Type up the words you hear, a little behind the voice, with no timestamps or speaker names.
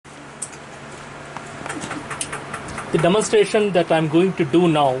The demonstration that I am going to do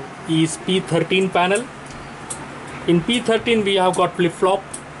now is P-13 panel. In P-13 we have got flip-flop,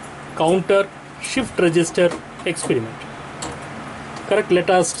 counter, shift register experiment. Correct? Let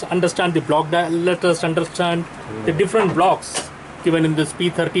us understand the block. Let us understand the different blocks given in this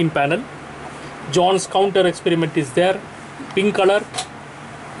P-13 panel. John's counter experiment is there. Pink color.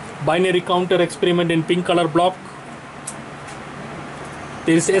 Binary counter experiment in pink color block.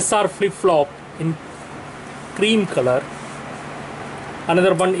 There is SR flip-flop in cream color.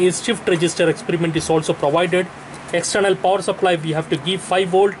 Another one is shift register experiment is also provided. External power supply we have to give 5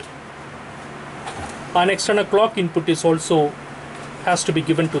 volt. An external clock input is also has to be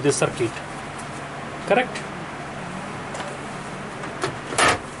given to this circuit. Correct?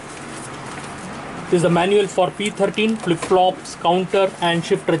 This is the manual for P-13 flip-flops, counter and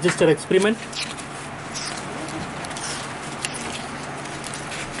shift register experiment.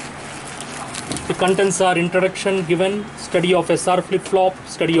 The contents are introduction given, study of SR flip-flop,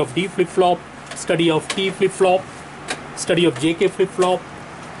 study of D flip-flop, study of T flip-flop, study of JK flip-flop,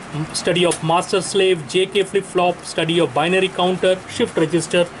 study of master-slave, JK flip-flop, study of binary counter, shift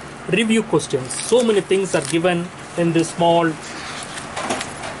register, review questions. So many things are given in this small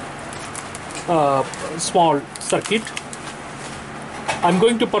circuit. I'm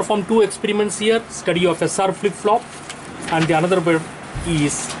going to perform 2 experiments here, study of SR flip-flop and the another one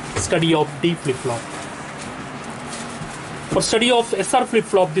is study of D flip-flop. For study of SR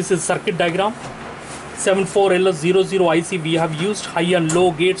flip-flop, this is circuit diagram. 74LS00 IC we have used high and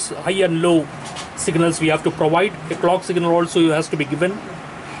low gates, high and low signals we have to provide. A clock signal also has to be given.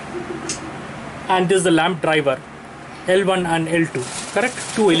 And this is the lamp driver, L1 and L2. Correct?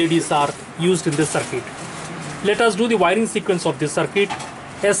 2 LEDs are used in this circuit. Let us do the wiring sequence of this circuit.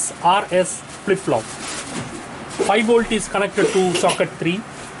 SRS flip-flop. 5 volt is connected to socket 3.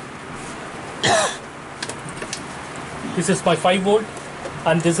 This is my 5 volt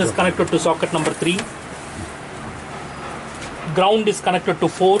and this is connected to socket number 3. Ground is connected to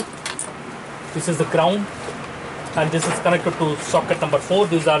 4. This is the ground and this is connected to socket number 4.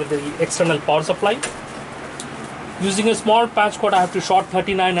 These are the external power supply. Using a small patch cord I have to short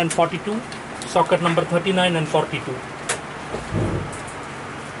 39 and 42. Socket number 39 and 42.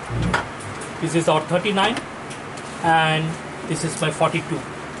 This is our 39 and this is my 42.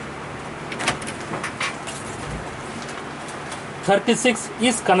 36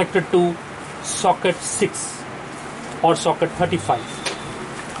 is connected to socket 6 or socket 35.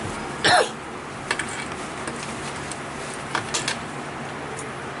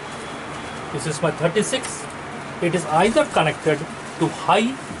 This is my 36. It is either connected to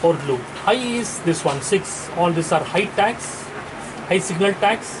high or low. High is this one 6. All these are high tags, high signal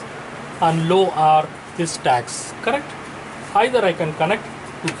tags, and low are these tags. Correct? Either I can connect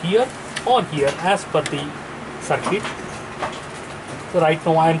to here or here as per the circuit. So right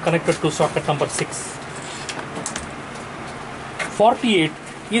now I am connected to socket number 6. 48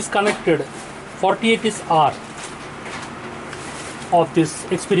 is connected. 48 is R of this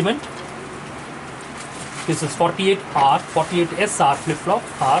experiment. This is 48R, 48SR flip-flop.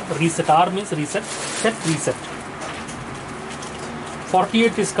 R, reset R means reset, set, reset.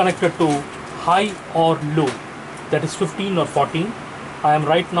 48 is connected to high or low, that is 15 or 14. I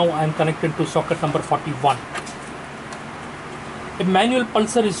am connected to socket number 41. A manual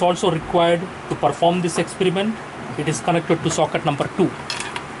pulsar is also required to perform this experiment. It is connected to socket number 2.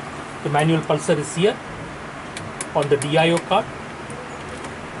 The manual pulsar is here on the DIO card.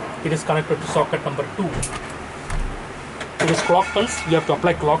 It is connected to socket number 2. It is clock pulse. We have to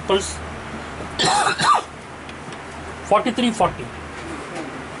apply clock pulse. 4340.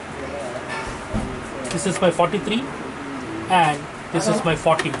 This is my 43 and this is my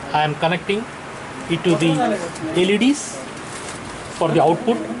 40. I am connecting it to the LEDs for the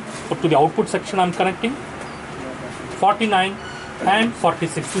output. Or to the output section I am connecting. 49 and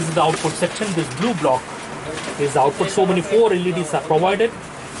 46. This is the output section. This blue block is the output. So many 4 LEDs are provided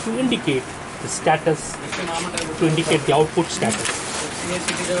to indicate the status, to indicate the output status.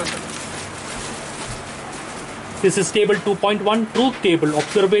 This is table 2.1, truth table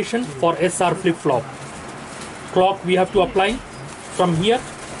observation for SR flip-flop. Clock we have to apply from here.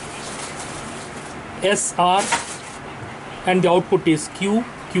 SR and the output is Q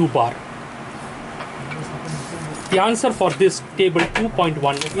bar. The answer for this table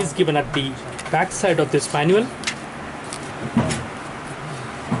 2.1 is given at the back side of this manual.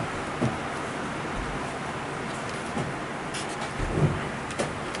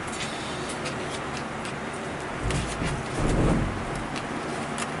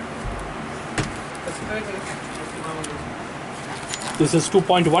 This is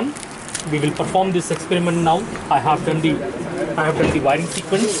 2.1. We will perform this experiment now. I have done the wiring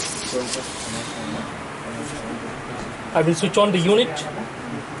sequence. I will switch on the unit.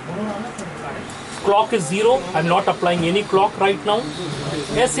 Clock is 0. I'm not applying any clock right now.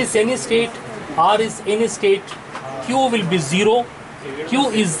 S is any state, R is any state, Q will be 0. Q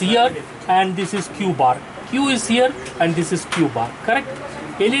is here and this is Q bar. Q is here and this is Q bar. Correct?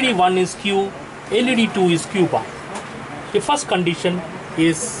 LED 1 is Q, LED 2 is Q bar. The first condition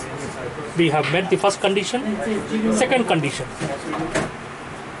is we have met the first condition. Second condition,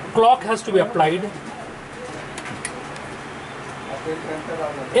 clock has to be applied.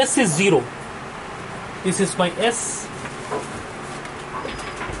 S is 0. This is my S.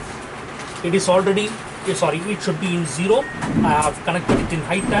 It is already, it should be in 0. I have connected it in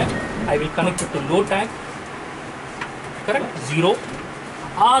high tag. I will connect it to low tag. Correct? 0.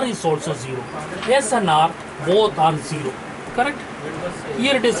 R is also 0. S and R both are 0. Correct?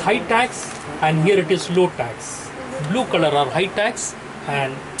 Here it is high tags and here it is low tags. Blue color are high tags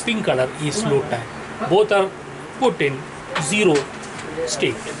and pink color is low tag. Both are put in 0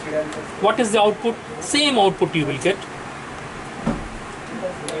 state. What is the output? Same output you will get.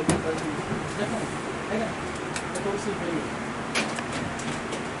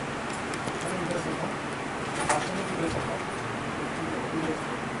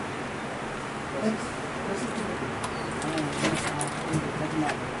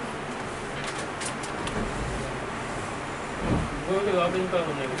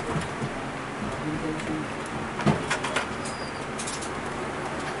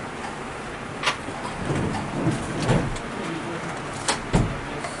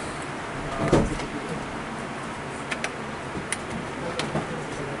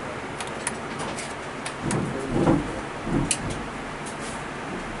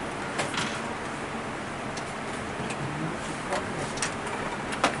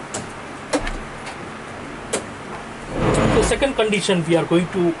 The second condition we are going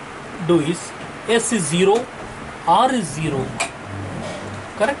to do is S is 0, R is 0.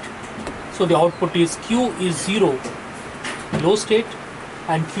 Correct? So the output is Q is 0, low state,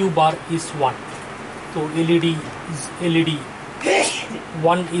 and Q bar is 1. So LED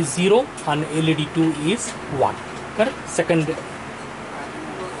 1 is 0 and LED 2 is 1. Correct? Second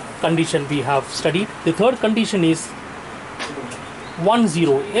condition we have studied. The third condition is 1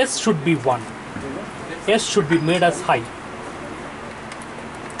 0. S should be 1. S should be made as high.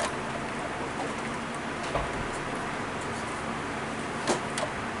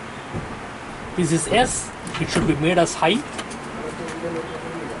 This is S, it should be made as high.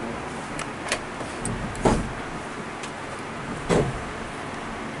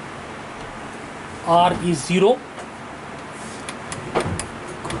 R is 0.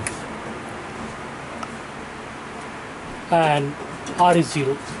 And R is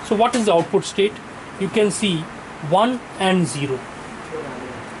 0. So what is the output state? You can see 1 and 0.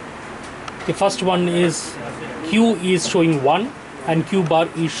 The first one is Q is showing 1 and Q bar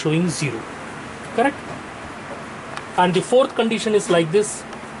is showing 0. Correct? And the fourth condition is like this.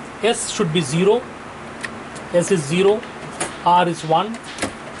 S should be 0. S is 0. R is 1.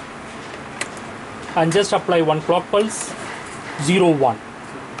 And just apply one clock pulse. 0 1.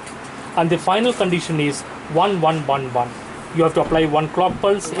 And the final condition is 1 1 1 1. You have to apply one clock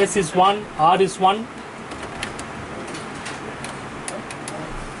pulse. S is 1. R is 1.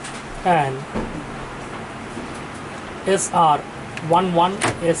 And SR 1 1.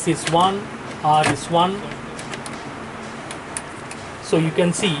 S is 1. R is 1. So you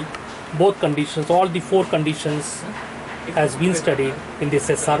can see both conditions, all the four conditions has been studied in this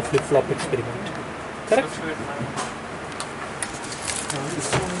SR flip-flop experiment. Correct?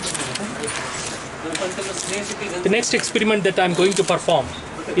 The next experiment that I am going to perform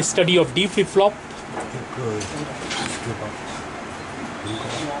is study of D flip-flop.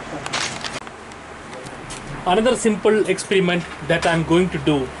 Another simple experiment that I am going to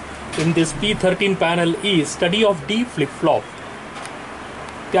do in this P-13 panel is study of D flip-flop.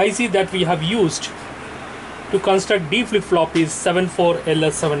 The IC that we have used to construct D flip-flop is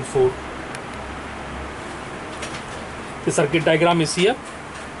 74LS74. The circuit diagram is here.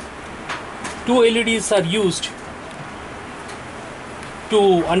 Two LEDs are used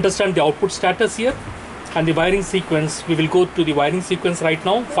to understand the output status here, and the wiring sequence, we will go to the wiring sequence right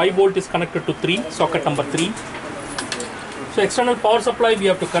now. 5 volt is connected to 3, socket number 3. So external power supply we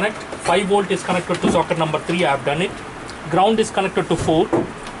have to connect. 5 volt is connected to socket number 3, I have done it. Ground is connected to 4.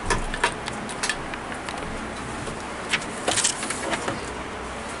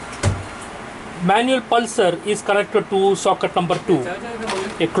 Manual pulsar is connected to socket number 2.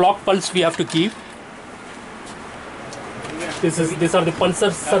 A clock pulse we have to keep. These are the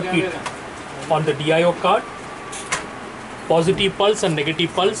pulsar circuit on the DIO card. Positive pulse and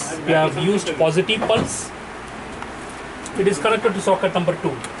negative pulse. We have used positive pulse. It is connected to socket number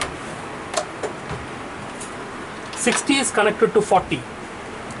 2. 60 is connected to 40.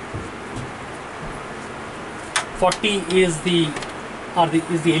 40 is the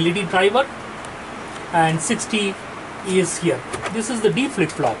LED driver, and 60 is here. This is the D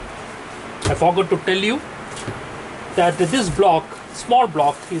flip-flop. I forgot to tell you that this block, small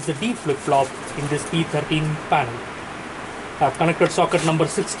block, is the D flip-flop in this P-13 panel. I have connected socket number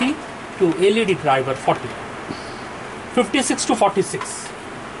 60 to LED driver 40. 56 to 46.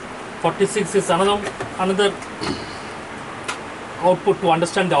 46 is another output to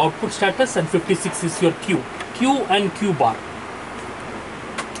understand the output status, and 56 is your Q and Q bar.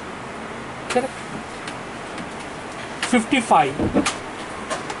 Correct. 55.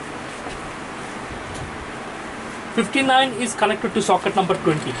 59 is connected to socket number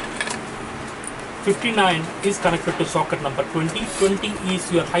 20. 59 is connected to socket number 20. 20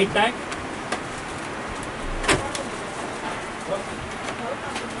 is your high tag.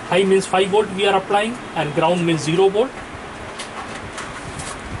 High means 5 volt we are applying, and ground means 0 volt.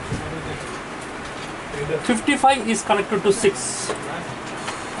 55 is connected to 6.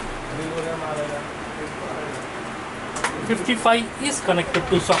 55 is connected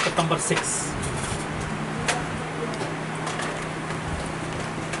to socket number 6.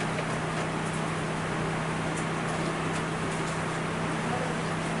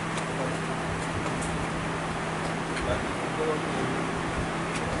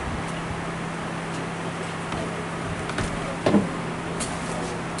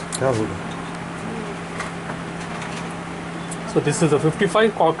 So this is a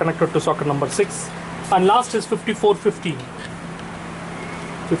 55 connected to socket number 6, and last is 5415.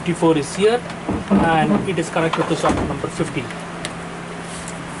 54 is here, and it is connected to socket number 15.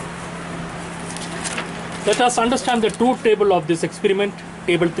 Let us understand the truth table of this experiment.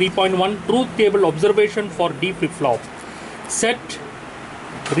 Table 3.1, truth table observation for D flip-flop. Set,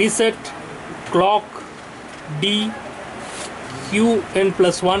 reset, clock, D, Q, N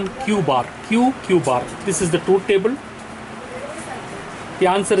plus 1, Q bar, Q, Q bar. This is the truth table. The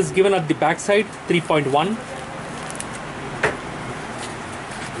answer is given at the back side, 3.1.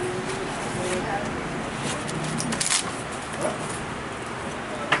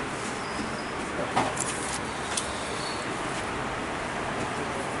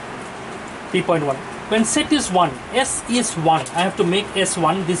 When set is 1, S is 1. I have to make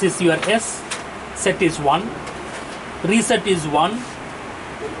S1. This is your S. Set is 1. Reset is 1.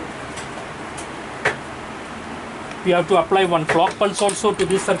 We have to apply one clock pulse also to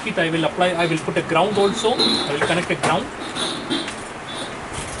this circuit. I will put a ground also. I will connect a ground.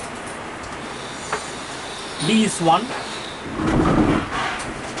 D is 1.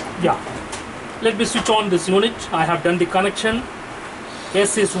 Yeah. Let me switch on this unit. I have done the connection.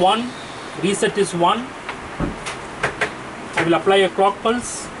 S is 1. Reset is 1. I will apply a clock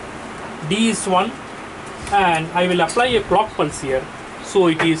pulse. D is 1. And I will apply a clock pulse here. So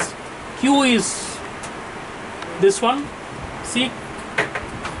it is Q is this one. See,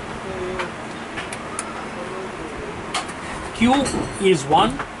 Q is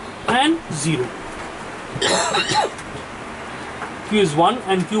 1 and 0. Q is 1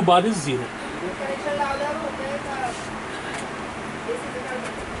 and Q bar is 0.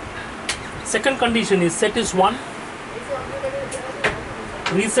 Second condition is set is 1,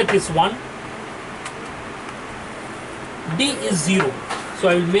 reset is 1, D is 0. So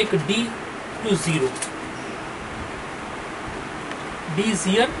I will make D to 0. D is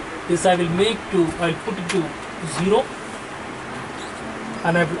here. This I will put it to 0,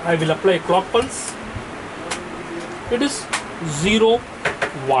 and I will apply a clock pulse. It is 0,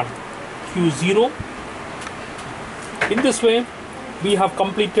 1, Q0. In this way, we have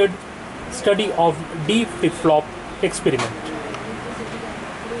completed study of D flip-flop experiment.